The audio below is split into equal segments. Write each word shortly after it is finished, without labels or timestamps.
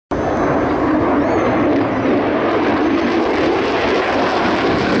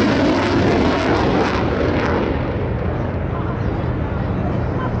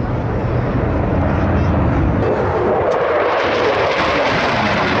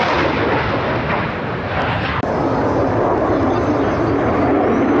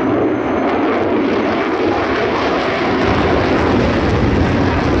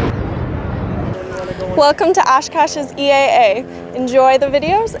Welcome to Oshkosh's EAA. Enjoy the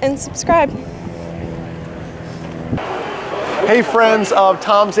videos and subscribe. Hey friends of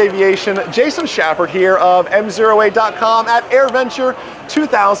Tom's Aviation, Jason Schappert here of MzeroA.com at Airventure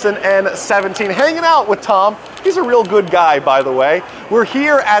 2017, hanging out with Tom. He's a real good guy, by the way. We're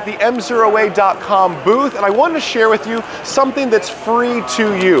here at the MzeroA.com booth, and I wanted to share with you something that's free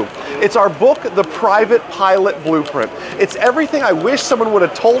to you. It's our book, The Private Pilot Blueprint. It's everything I wish someone would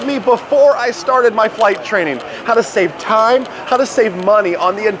have told me before I started my flight training. How to save time, how to save money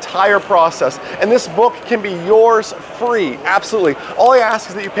on the entire process. And this book can be yours free, absolutely. All I ask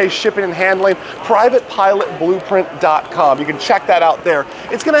is that you pay shipping and handling, privatepilotblueprint.com. You can check that out there.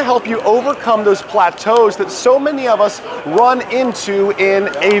 It's gonna help you overcome those plateaus that so many of us run into in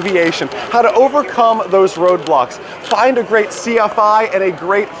aviation. How to overcome those roadblocks. Find a great CFI and a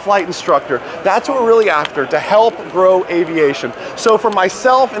great flight instructor. That's what we're really after, to help grow aviation. So for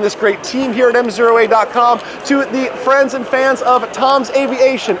myself and this great team here at MzeroA.com, to the friends and fans of Tom's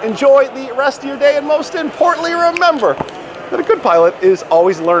Aviation, enjoy the rest of your day, and most importantly, remember that a good pilot is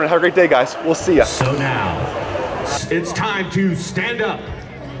always learning. Have a great day, guys. We'll see ya. So now, it's time to stand up,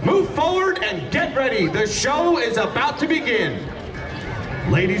 move forward, and get ready. The show is about to begin.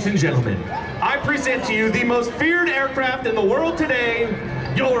 Ladies and gentlemen, I present to you the most feared aircraft in the world today,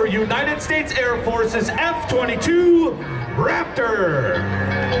 your United States Air Force's F-22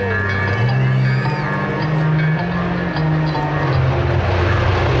 Raptor.